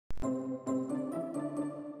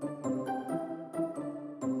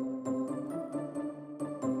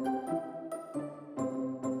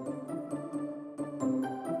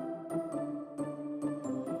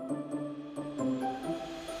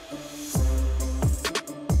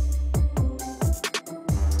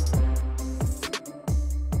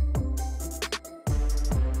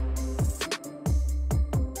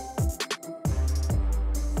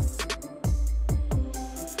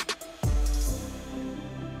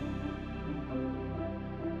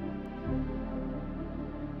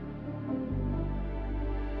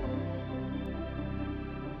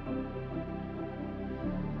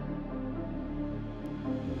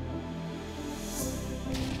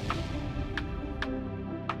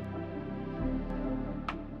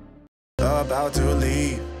about to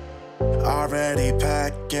leave. Already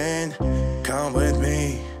packing, come with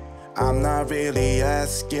me. I'm not really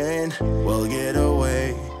asking. We'll get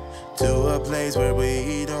away to a place where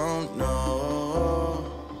we don't know.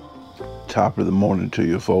 Top of the morning to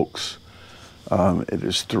you folks. It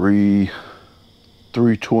is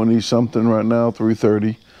 3:20 something right now,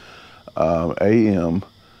 3:30 a.m.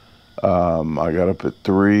 I got up at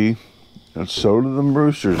 3, and so did them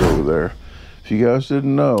roosters over there. If you guys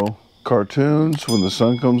didn't know, cartoons, when the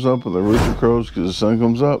sun comes up and the rooster crows because the sun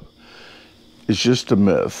comes up, it's just a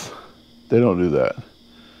myth. They don't do that.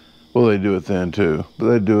 Well, they do it then too, but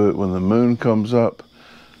they do it when the moon comes up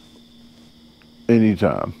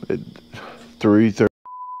anytime at 3:30.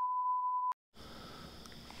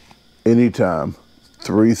 Anytime,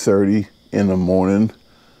 3:30 in the morning.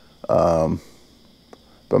 But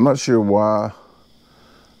I'm not sure why.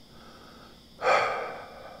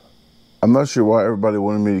 I'm not sure why everybody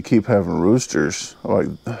wanted me to keep having roosters. Like,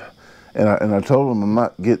 and I told them I'm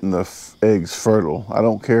not getting the eggs fertile. I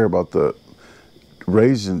don't care about the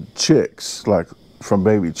raising chicks, like from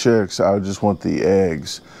baby chicks. I just want the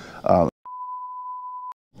eggs.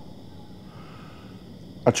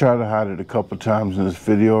 I tried to hide it a couple times in this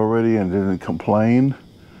video already and didn't complain.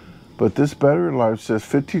 But this battery life says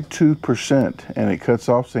 52% and it cuts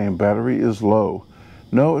off saying battery is low.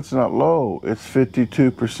 No, it's not low. It's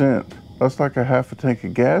 52%. That's like a half a tank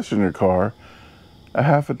of gas in your car. A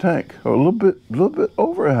half a tank, or a little bit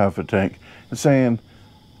over a half a tank, and saying,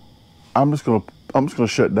 I'm just gonna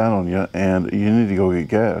shut down on you and you need to go get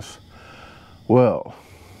gas. Well,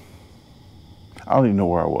 I don't even know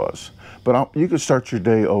where I was. But you can start your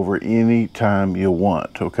day over any time you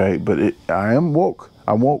want, okay? But I am woke.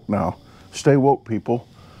 I'm woke now. Stay woke, people.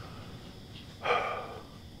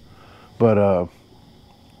 But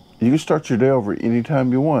you can start your day over any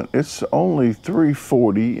time you want. It's only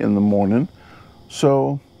 3:40 in the morning.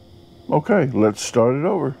 So, okay, let's start it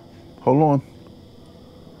over. Hold on.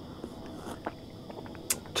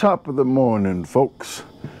 Top of the morning, folks.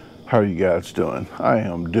 How are you guys doing? I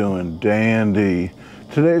am doing dandy.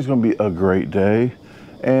 Today's gonna be a great day,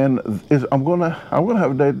 and I'm gonna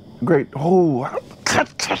have a great. Oh, I'm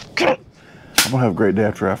gonna have a great day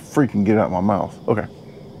after I freaking get out my mouth. Okay.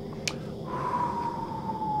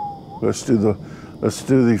 Let's do the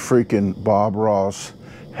freaking Bob Ross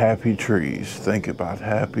happy trees. Think about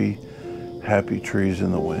happy trees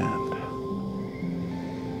in the wind.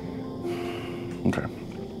 Okay.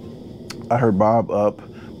 I heard Bob up.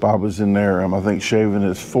 Bob was in there. I think shaving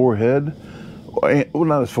his forehead. Well,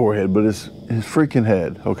 not his forehead, but his freaking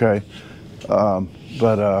head. Okay.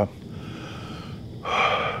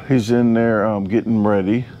 He's in there getting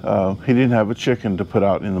ready. He didn't have a chicken to put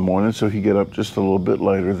out in the morning, so he get up just a little bit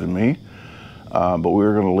later than me. But we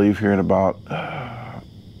were going to leave here in about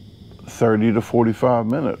 30 to 45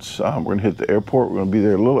 minutes. We're going to hit the airport. We're going to be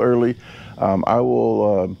there a little early. I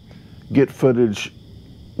will get footage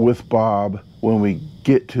with Bob when we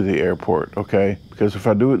get to the airport, okay? Because if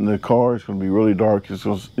I do it in the car, it's going to be really dark. It's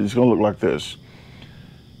going to look like this.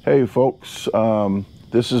 Hey, folks.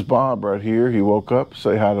 This is Bob right here. He woke up.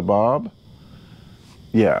 Say hi to Bob.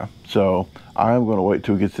 Yeah, so I'm going to wait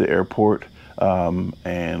till we get to the airport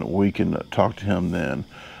and we can talk to him then.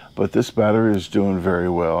 But this battery is doing very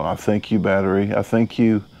well. And I thank you, battery. I thank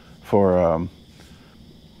you for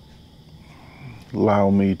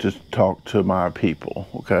allowing me to talk to my people,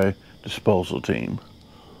 okay? Disposal team.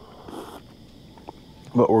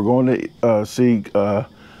 But we're going to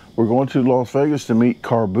we're going to Las Vegas to meet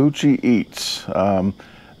Corbucci Eats.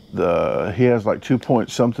 He has like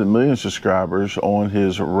 2-point-something million subscribers on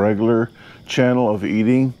his regular channel of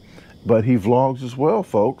eating, but he vlogs as well,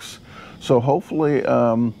 folks. So hopefully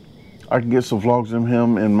I can get some vlogs of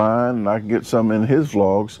him in mine, and I can get some in his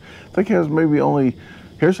vlogs. I think he has maybe only,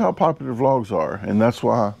 here's how popular vlogs are, and that's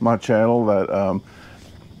why my channel that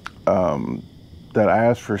I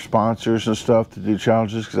ask for sponsors and stuff to do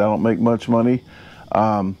challenges, because I don't make much money.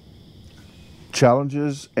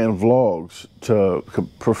 Challenges and vlogs to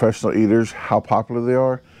professional eaters, how popular they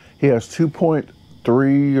are. He has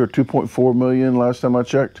 2.3 or 2.4 million last time I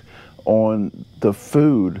checked on the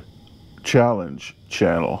food challenge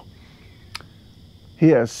channel.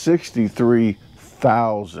 He has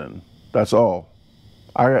 63,000. That's all.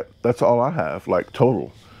 That's all I have, like,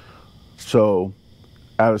 total. So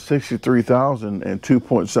out of 63,000 and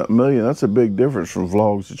 2-point-something million, that's a big difference from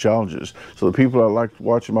vlogs to challenges. So the people that like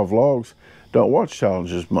watching my vlogs don't watch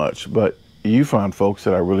challenges much, but you find folks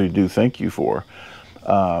that I really do thank you for.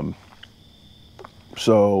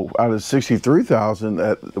 So out of 63,000,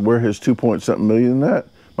 where his 2-point-something million at,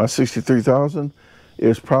 my 63,000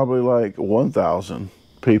 is probably like 1,000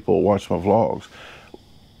 people watch my vlogs.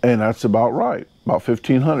 And that's about right, about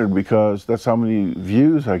 1,500, because that's how many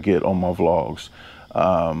views I get on my vlogs.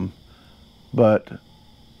 But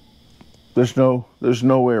there's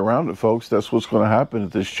no way around it, folks. That's what's going to happen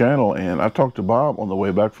at this channel. And I talked to Bob on the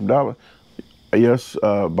way back from Dallas. Yes,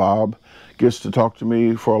 Bob gets to talk to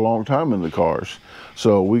me for a long time in the cars.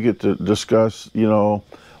 So we get to discuss, you know,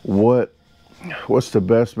 what's the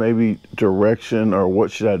best maybe direction, or what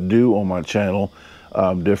should I do on my channel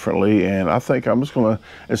differently. And I think I'm just going to,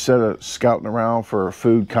 instead of scouting around for a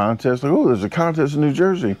food contest, like, oh, there's a contest in New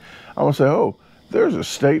Jersey, I'm going to say, oh, there's a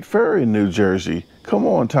state fair in New Jersey. Come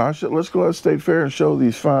on, Tasha, let's go to the state fair and show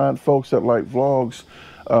these fine folks that like vlogs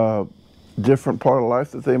different part of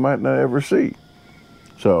life that they might not ever see.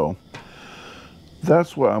 So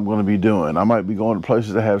that's what I'm going to be doing. I might be going to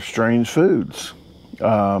places that have strange foods,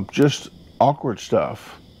 just awkward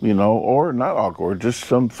stuff, you know, or not awkward, just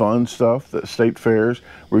some fun stuff that state fairs,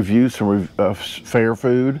 reviews some fair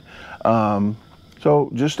food.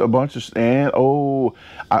 So just a bunch of, and oh,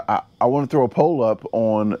 I want to throw a poll up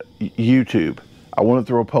on YouTube. I want to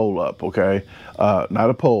throw a poll up, okay? Not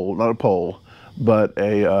a poll, but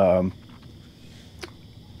a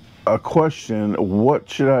question. What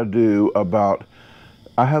should I do about,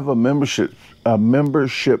 I have a membership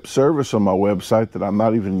service on my website that I'm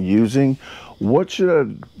not even using. What should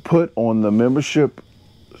I put on the membership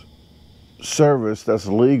service that's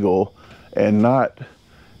legal and not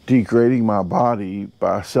degrading my body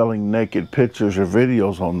by selling naked pictures or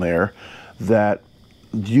videos on there that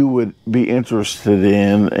you would be interested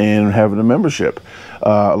in having a membership,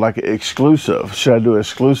 like exclusive? Should I do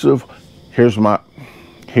exclusive? Here's my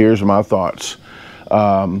thoughts.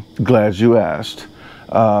 Glad you asked.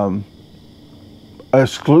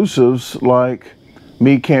 Exclusives like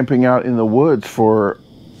me camping out in the woods for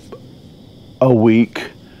a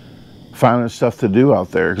week, finding stuff to do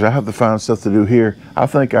out there, because I have to find stuff to do here. I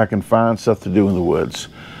think I can find stuff to do in the woods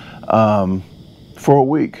for a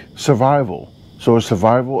week. Survival. So a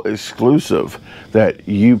survival exclusive that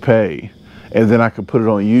you pay, and then I can put it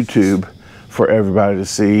on YouTube for everybody to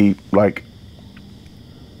see, like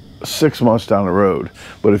 6 months down the road.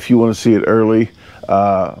 But if you want to see it early,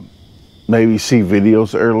 maybe see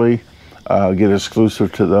videos early, get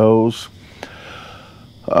exclusive to those.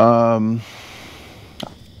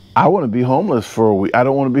 I want to be homeless for a week. I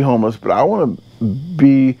don't want to be homeless, but I want to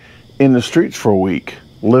be in the streets for a week,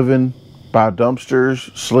 living by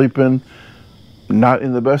dumpsters, sleeping, not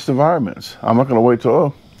in the best environments. I'm not going to wait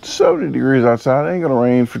till 70 degrees outside. It ain't going to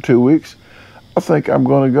rain for 2 weeks. I think I'm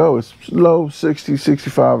going to go. It's low 60,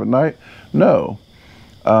 65 at night. No.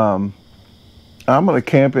 I'm going to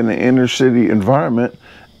camp in the inner city environment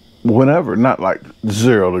whenever, not like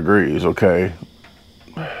 0 degrees, okay?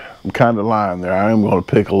 I'm kind of lying there. I am going to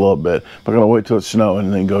pick a little bit. I'm going to wait till it's snowing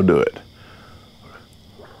and then go do it.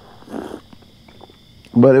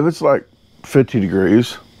 But if it's like 50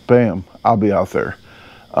 degrees, bam, I'll be out there.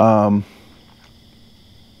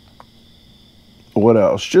 What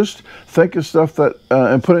else? Just think of stuff that,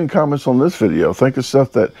 and put in comments on this video, think of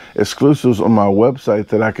stuff that exclusives on my website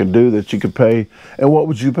that I could do that you could pay. And what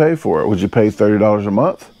would you pay for it? Would you pay $30 a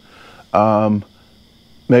month?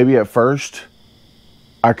 Maybe at first,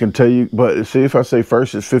 I can tell you, but see, if I say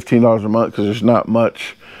first it's $15 a month, because there's not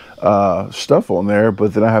much stuff on there,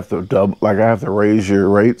 but then I have to double, like I have to raise your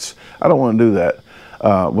rates. I don't want to do that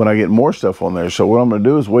when I get more stuff on there. So what I'm going to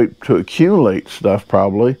do is wait to accumulate stuff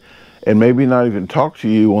probably, and maybe not even talk to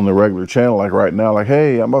you on the regular channel like right now, like,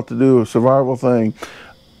 hey, I'm about to do a survival thing.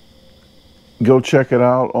 Go check it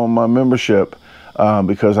out on my membership,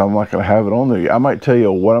 because I'm not going to have it on there yet. I might tell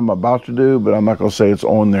you what I'm about to do, but I'm not going to say it's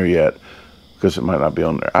on there yet, because it might not be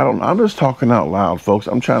on there. I'm just talking out loud, folks.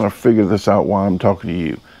 I'm trying to figure this out while I'm talking to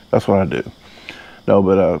you. That's what I do. No,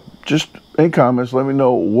 but just in comments, let me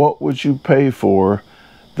know, what would you pay for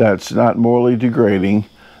that's not morally degrading,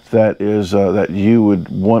 that is that you would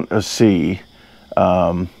want to see,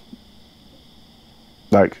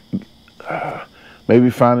 like maybe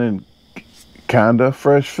finding kind of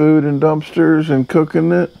fresh food in dumpsters and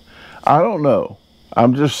cooking it. I don't know.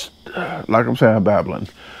 I'm just, like I'm saying, I'm babbling,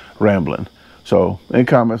 rambling. So in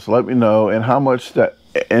comments, let me know, and how much that,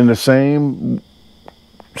 in the same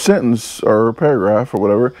sentence or paragraph or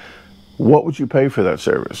whatever, what would you pay for that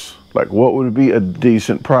service? Like, what would be a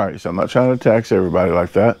decent price? I'm not trying to tax everybody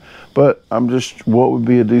like that, but I'm just, what would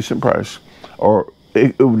be a decent price? Or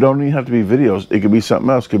it don't even have to be videos. It could be something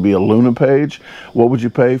else. It could be a Luna page. What would you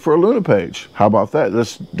pay for a Luna page? How about that?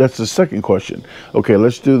 That's the second question. Okay,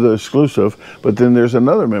 let's do the exclusive, but then there's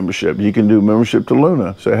another membership. You can do membership to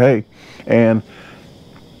Luna. Say, hey, and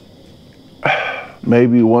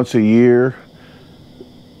maybe once a year,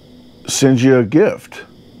 send you a gift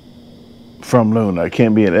from Luna. It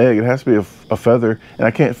can't be an egg. It has to be a feather, and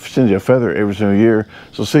I can't send you a feather every single year.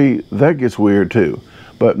 So see, that gets weird too.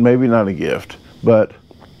 But maybe not a gift, but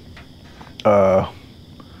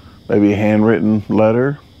maybe a handwritten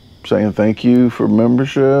letter saying thank you for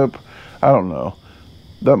membership. I don't know.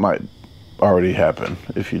 That might already happen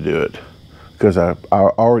if you do it, because I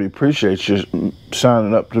already appreciate you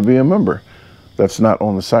signing up to be a member. That's not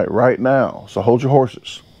on the site right now, so hold your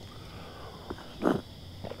horses.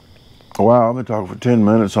 Wow, I've been talking for 10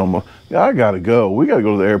 minutes almost. Yeah, I gotta go. We gotta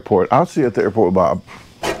go to the airport. I'll see you at the airport, Bob.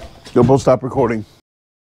 You'll both stop recording.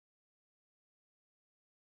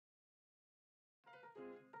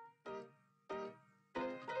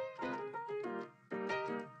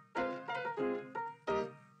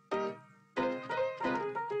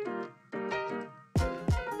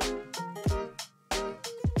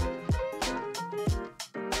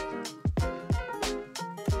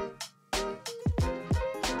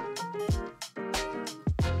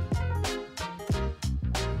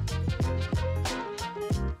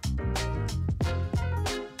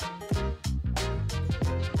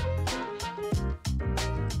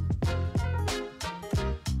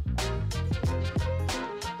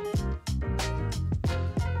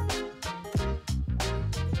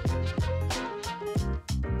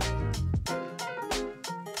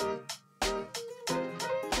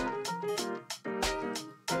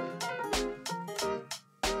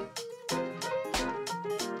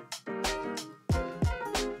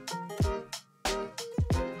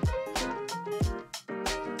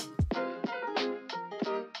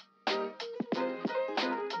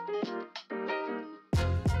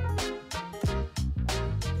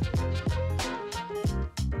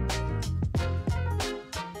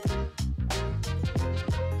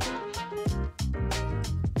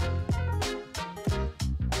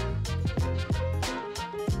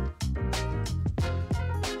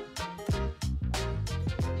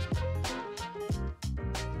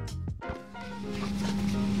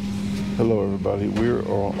 Hello everybody, we are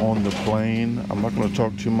on the plane. I'm not going to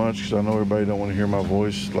talk too much because I know everybody don't want to hear my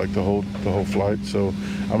voice like the whole flight, so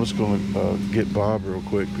I'm just going to get Bob real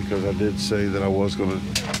quick, because I did say that I was going to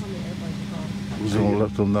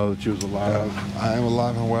let them know that you was alive. I am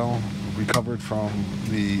alive and well, recovered from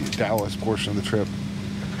the Dallas portion of the trip.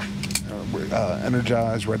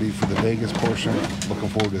 Energized, ready for the Vegas portion. Looking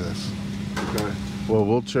forward to this. Okay. Well,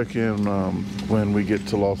 we'll check in when we get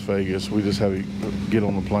to Las Vegas. We just have to get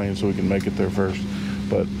on the plane so we can make it there first.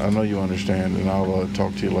 But I know you understand, and I'll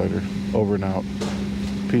talk to you later. Over and out.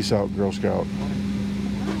 Peace out, Girl Scout.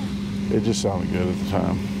 It just sounded good at the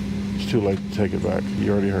time. It's too late to take it back.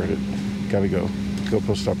 You already heard it. Gotta go.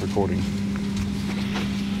 GoPro, stop recording.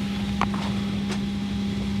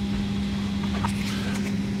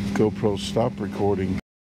 GoPro, stop recording.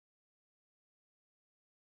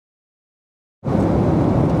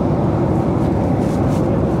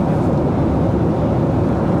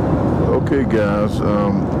 Okay guys,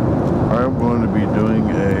 I am going to be doing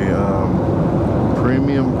a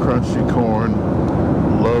premium crunchy corn,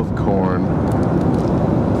 love corn,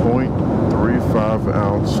 0.35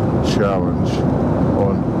 ounce challenge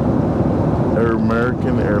on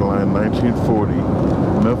American Airline 1940,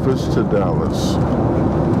 Memphis to Dallas.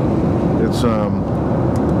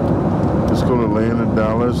 It's going to land in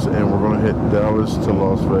Dallas, and we're going to hit Dallas to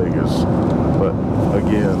Las Vegas. But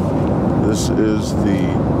again, this is the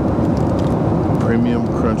premium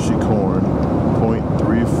crunchy corn,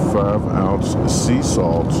 0.35 ounce sea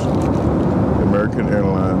salt, American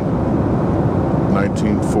Airline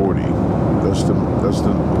 1940. That's the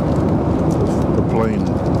plane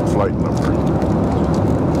flight number.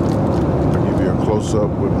 I'll give you a close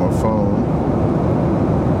up with my phone.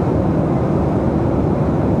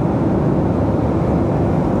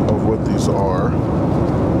 Of what these are.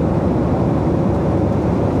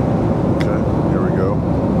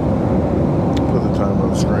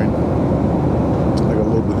 Screen. I got a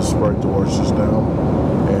little bit of Sprite to wash this down,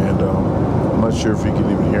 and I'm not sure if you can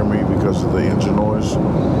even hear me because of the engine noise.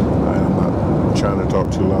 I'm not trying to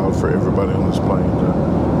talk too loud for everybody on this plane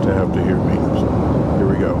to have to hear me. So here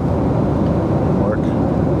we go. Mark,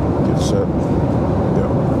 get set, go.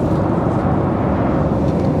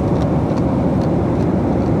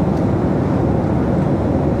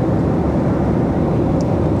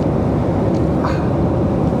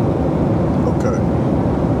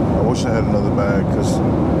 I had another bag because I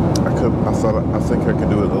think I could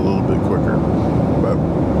do it a little bit quicker, but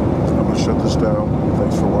I'm gonna shut this down.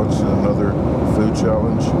 Thanks for watching another food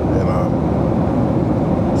challenge, and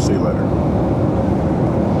see you later.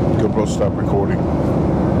 GoPro, stop recording.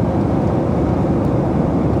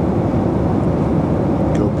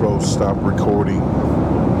 GoPro, stop. stop recording.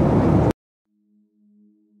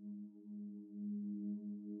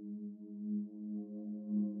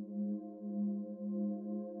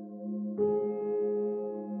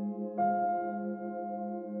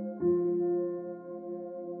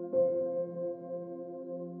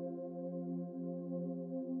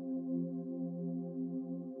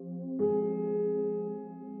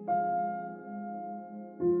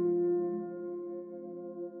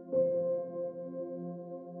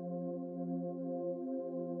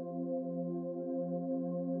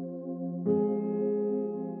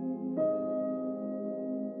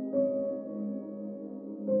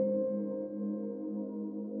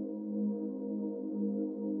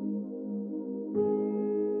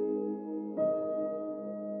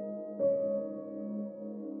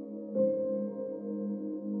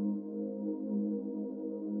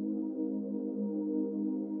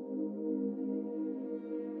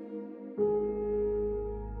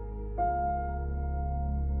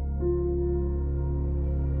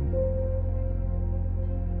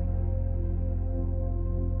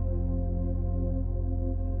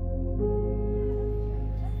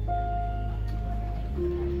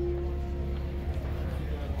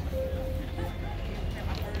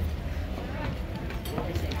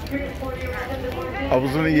 I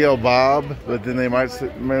was gonna yell Bob, but then they might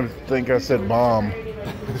think I said bomb,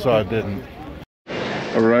 so I didn't.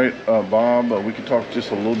 All right, Bob, we can talk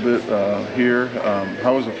just a little bit here.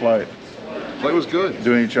 How was the flight? Flight was good.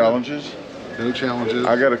 Do any challenges? No challenges.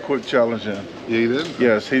 I got a quick challenge in. Yeah, you did?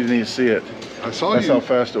 Yes, he didn't even see it. I saw That's you. how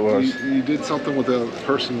fast it was. You did something with a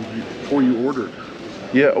person before you ordered.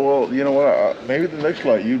 Yeah, well, you know what? Maybe the next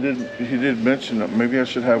flight he did mention that maybe I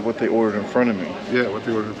should have what they ordered in front of me. Yeah, what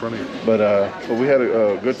they ordered in front of you. But we had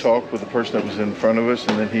a good talk with the person that was in front of us,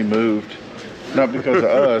 and then he moved. Not because of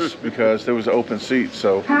us, because there was an open seat.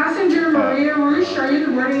 So passenger Maria Roosh, are you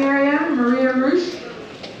the boarding area? Maria Roosh.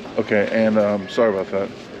 Okay, and sorry about that.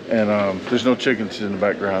 And there's no chickens in the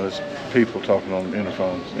background. It's people talking on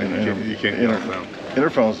interphones. You can't interphone.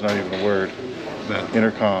 Interphone's not even a word. No.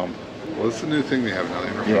 Intercom. Well, it's a new thing they have now,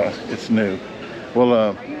 interphones. Yeah, it's new.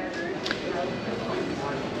 Well,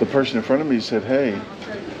 the person in front of me said, "Hey,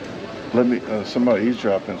 let me." Somebody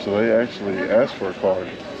eavesdropping, so they actually asked for a card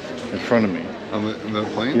in front of me. On the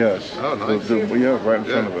plane? Yes. Oh, nice. Yeah, right in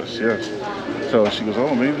front of us. Yes. So she goes,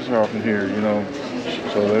 "Oh, maybe they're off in here," you know.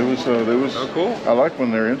 So they was. Oh, cool. I like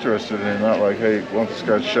when they're interested and not like, "Hey, why don't this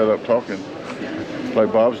guy shut up talking?"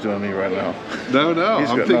 Like Bob's doing me right now. No.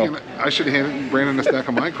 I'm thinking no. I should hand Brandon a stack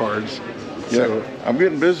of my cards. Yeah, So I'm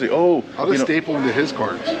getting busy. Oh, I'll just staple them to his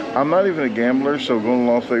cards. I'm not even a gambler, so going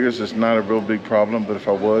to Las Vegas is not a real big problem. But if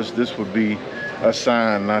I was, this would be a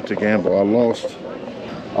sign not to gamble. I lost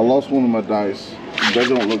one of my dice. That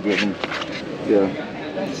don't look good. Yeah,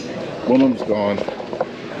 one of them's gone.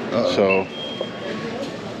 So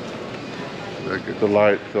the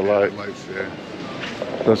light. Lights, yeah.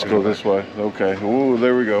 Let's go this way. Okay. Ooh,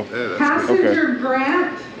 there we go. Yeah, that's Passenger Okay.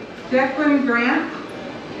 Grant, Declan Grant.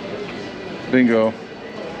 Bingo.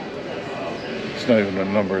 It's not even a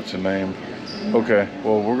number, it's a name. Okay,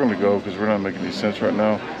 well, we're gonna go because we're not making any sense right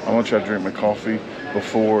now. I'm gonna try to drink my coffee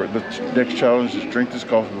before, the next challenge is drink this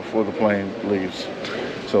coffee before the plane leaves.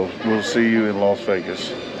 So we'll see you in Las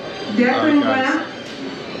Vegas. Declan Grant.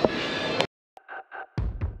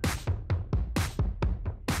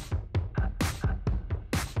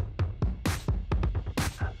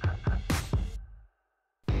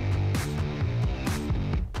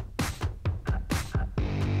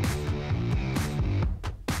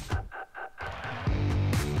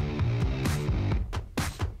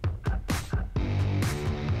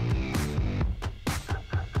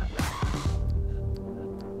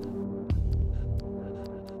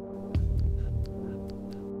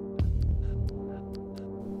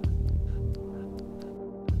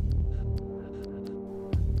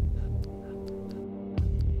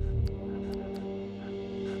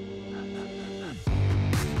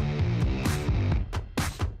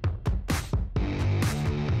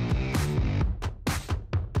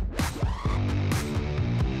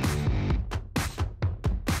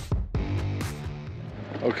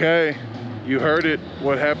 Okay, you heard it.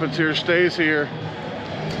 What happens here stays here.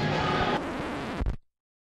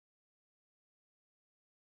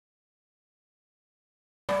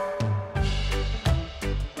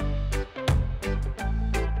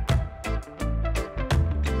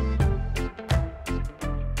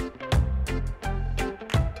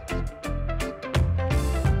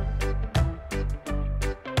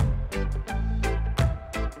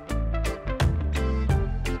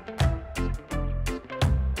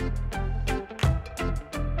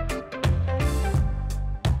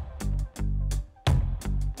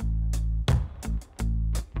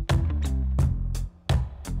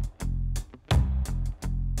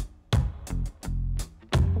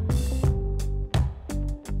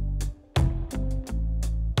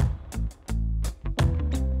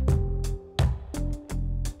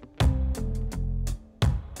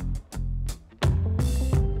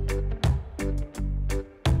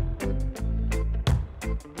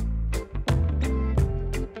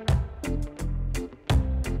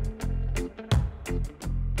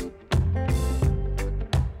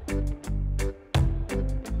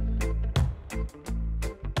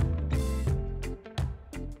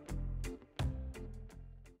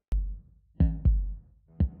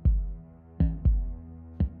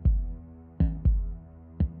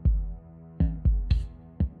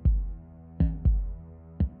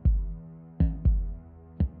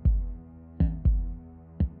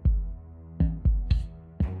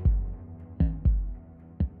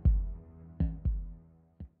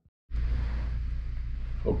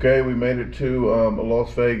 Okay, we made it to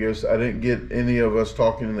Las Vegas. I didn't get any of us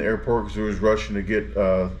talking in the airport because we was rushing to get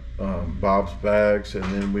Bob's bags, and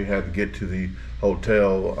then we had to get to the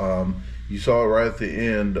hotel. You saw it right at the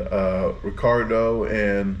end. Ricardo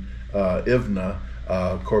and Ivna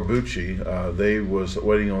Corbucci, they was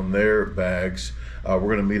waiting on their bags. We're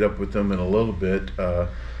gonna meet up with them in a little bit.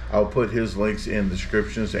 I'll put his links in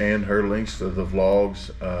descriptions and her links to the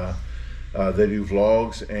vlogs. They do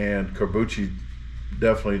vlogs, and Corbucci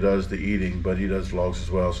definitely does the eating, but he does vlogs as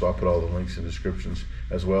well, so I'll put all the links in descriptions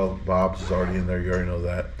as well. Bob's is already in there, you already know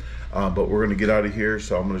that. But we're gonna get out of here,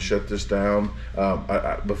 so I'm gonna shut this down.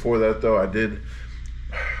 Before that though,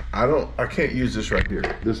 I can't use this right here.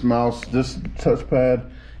 This mouse, this touchpad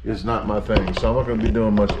is not my thing, so I'm not gonna be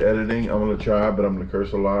doing much editing. I'm gonna try, but I'm gonna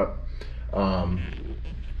curse a lot.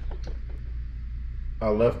 I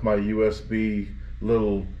left my USB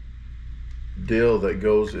little deal that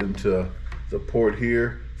goes into the port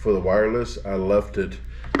here for the wireless. I left it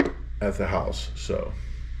at the house, so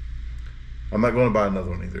I'm not going to buy another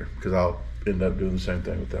one either because I'll end up doing the same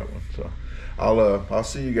thing with that one. So I'll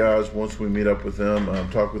see you guys once we meet up with them,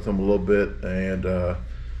 talk with them a little bit, and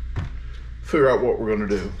figure out what we're going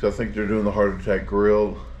to do. Because I think they're doing the heart attack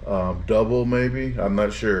grill double, maybe. I'm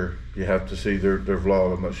not sure. You have to see their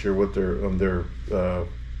vlog. I'm not sure what their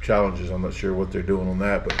challenges. I'm not sure what they're doing on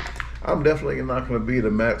that, but I'm definitely not going to be the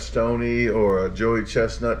Matt Stoney or a Joey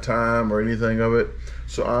Chestnut time or anything of it.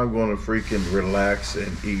 So I'm going to freaking relax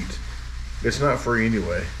and eat. It's not free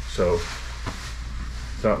anyway, so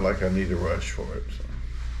it's not like I need to rush for it. So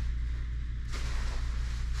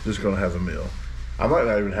just going to have a meal. I might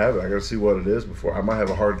not even have it. I got to see what it is before. I might have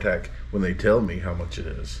a heart attack when they tell me how much it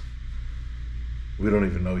is. We don't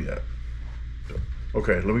even know yet. So,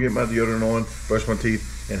 okay, let me get my deodorant on, brush my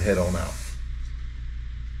teeth, and head on out.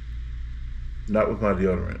 Not with my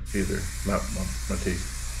deodorant either, not my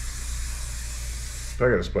teeth. I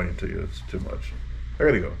gotta explain it to you, it's too much. I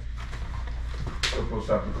gotta go. I'm supposed to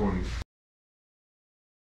stop recording.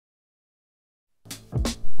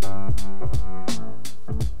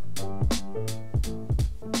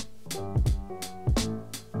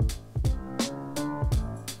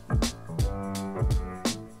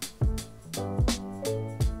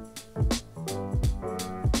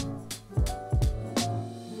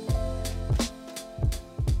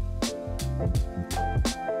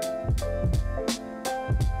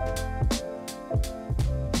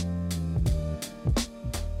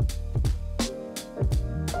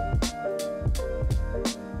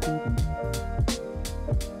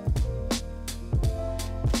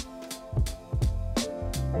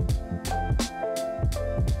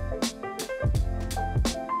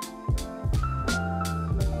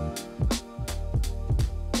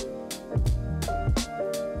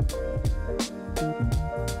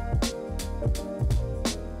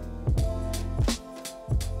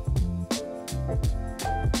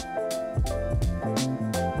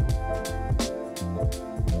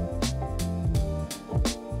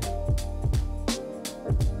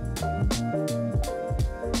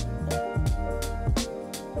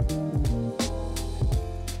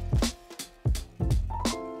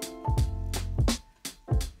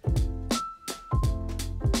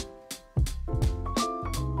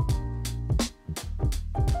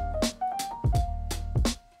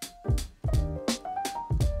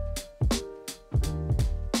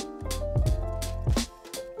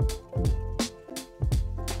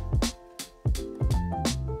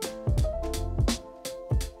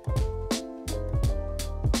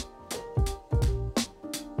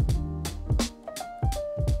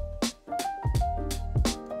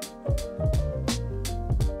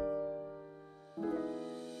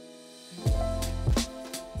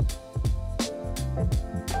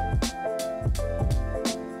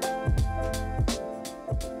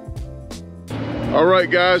 All right,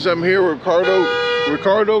 guys, I'm here with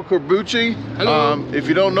Ricardo Corbucci. Hello. If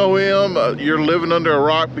you don't know him, you're living under a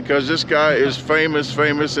rock because this guy is famous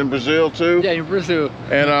in Brazil too. Yeah, in Brazil.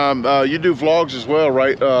 And you do vlogs as well,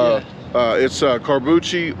 right? Yeah. It's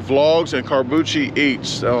Corbucci Vlogs and Corbucci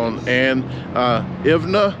Eats. And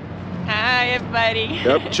Ivna. Hi, everybody.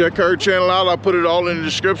 Yep, check her channel out. I'll put it all in the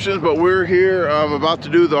descriptions. But we're here about to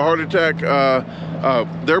do the heart attack.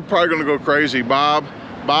 They're probably going to go crazy. Bob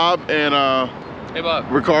and Hey,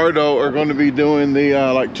 Bob. Ricardo are going to be doing the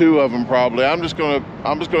like two of them probably. I'm just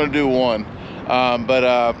gonna do one, but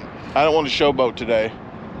I don't want to showboat today.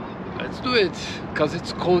 Let's do it, cause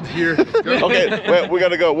it's cold here. Okay, well, we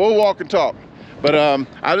gotta go. We'll walk and talk. But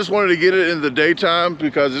I just wanted to get it in the daytime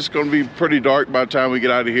because it's going to be pretty dark by the time we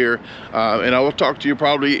get out of here. And I will talk to you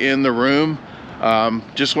probably in the room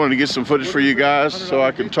Just wanted to get some footage for you guys so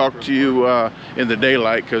I can talk to you in the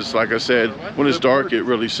daylight, because like I said, when it's dark it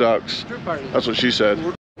really sucks. That's what she said.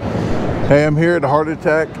 Hey, I'm here at the Heart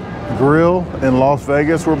Attack Grill in Las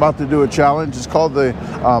Vegas. We're about to do a challenge. It's called the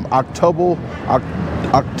Octuple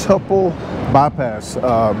Bypass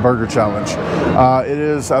Burger Challenge. It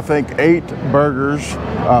is, I think, 8 burgers,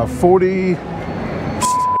 40.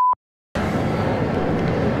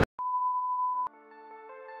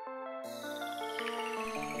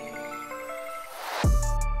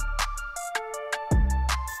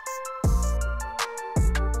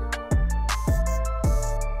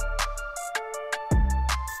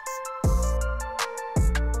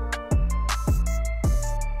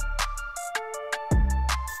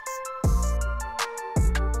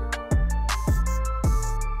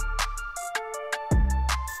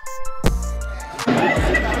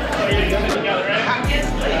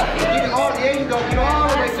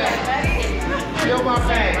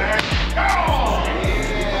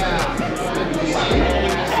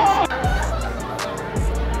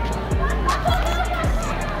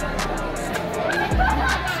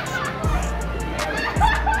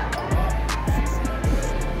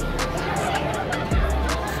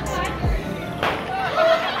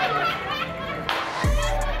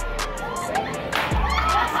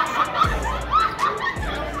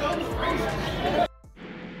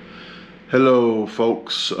 Hello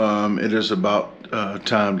folks, it is about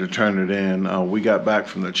time to turn it in. We got back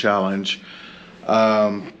from the challenge.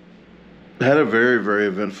 Had a very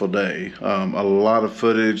eventful day. A lot of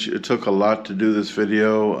footage. It took a lot to do this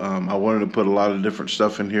video. I wanted to put a lot of different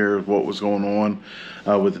stuff in here, what was going on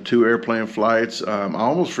with the 2 airplane flights. I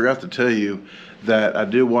almost forgot to tell you that I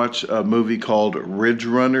did watch a movie called Ridge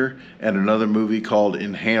Runner and another movie called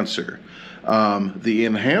Enhancer. The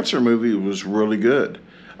Enhancer movie was really good.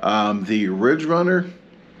 The Ridge Runner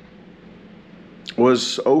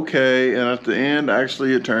was okay, and at the end,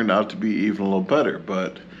 actually, it turned out to be even a little better.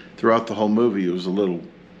 But throughout the whole movie, it was a little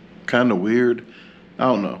kind of weird. I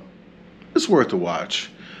don't know. It's worth a watch.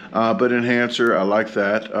 But Enhancer, I like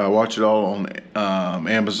that. I watched it all on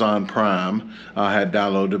Amazon Prime. I had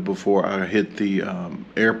downloaded before I hit the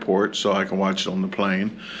airport, so I can watch it on the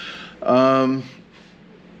plane.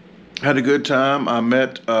 Had a good time. I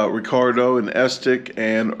met Ricardo and Estic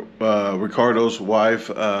and Ricardo's wife,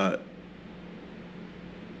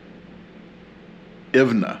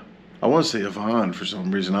 Ivna. I want to say Yvonne for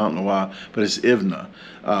some reason. I don't know why, but it's Ivna.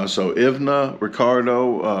 So Ivna,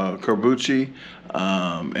 Ricardo, Corbucci,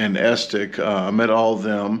 and Estic. I met all of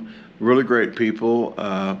them. Really great people.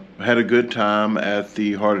 Had a good time at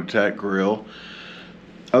the Heart Attack Grill.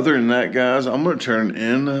 Other than that, guys, I'm going to turn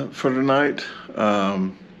in for tonight.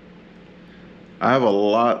 I have a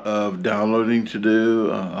lot of downloading to do,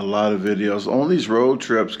 a lot of videos. On these road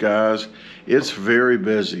trips, guys, it's very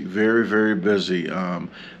busy, very busy.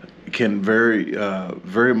 Can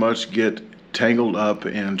very much get tangled up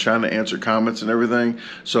in trying to answer comments and everything.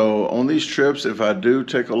 So on these trips, if I do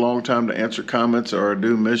take a long time to answer comments or I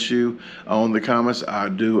do miss you on the comments, I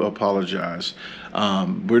do apologize.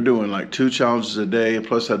 We're doing like 2 challenges a day,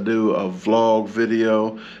 plus I do a vlog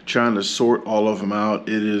video trying to sort all of them out.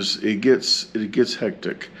 It gets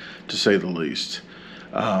hectic, to say the least.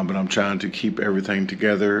 But I'm trying to keep everything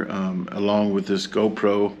together, along with this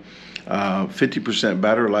GoPro. 50%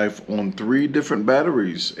 battery life on 3 different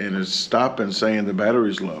batteries, and it's stopping saying the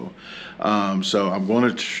battery's low. So I'm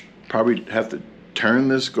going to probably have to turn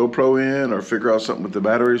this GoPro in or figure out something with the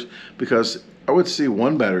batteries, because I would see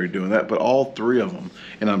one battery doing that, but all 3 of them,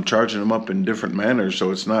 and I'm charging them up in different manners.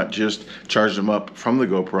 So it's not just charging them up from the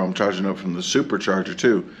GoPro, I'm charging up from the supercharger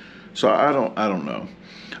too. So I don't know.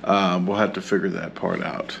 We'll have to figure that part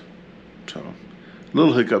out. So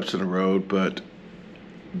little hiccups in the road, but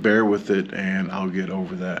bear with it and I'll get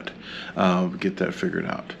over that, get that figured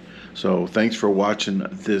out. So thanks for watching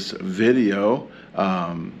this video.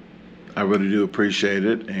 I really do appreciate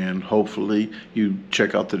it, and hopefully you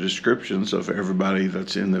check out the descriptions of everybody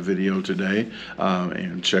that's in the video today,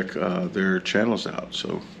 and check their channels out.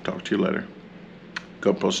 So talk to you later.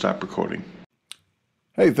 GoPro, stop recording.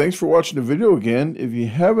 Hey, thanks for watching the video again. If you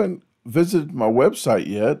haven't visited my website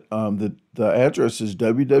yet, the address is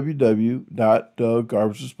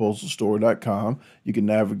www.DaGarbageDisposalStore.com. You can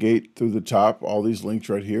navigate through the top, all these links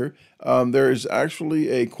right here. There is actually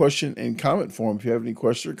a question and comment form. If you have any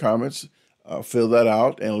questions or comments, fill that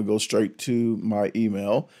out and it'll go straight to my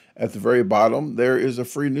email. At the very bottom, there is a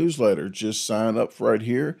free newsletter. Just sign up right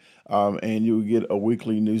here, and you'll get a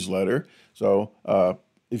weekly newsletter. So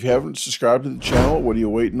If you haven't subscribed to the channel, what are you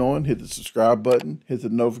waiting on? Hit the subscribe button, hit the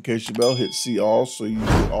notification bell, hit see all so you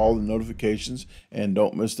get all the notifications and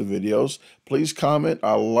don't miss the videos. Please comment.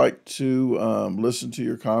 I like to listen to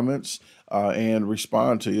your comments and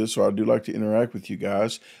respond to you, so I do like to interact with you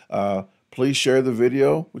guys. Please share the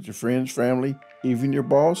video with your friends, family, even your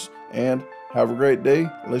boss, and have a great day.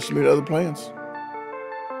 Let's meet other plans.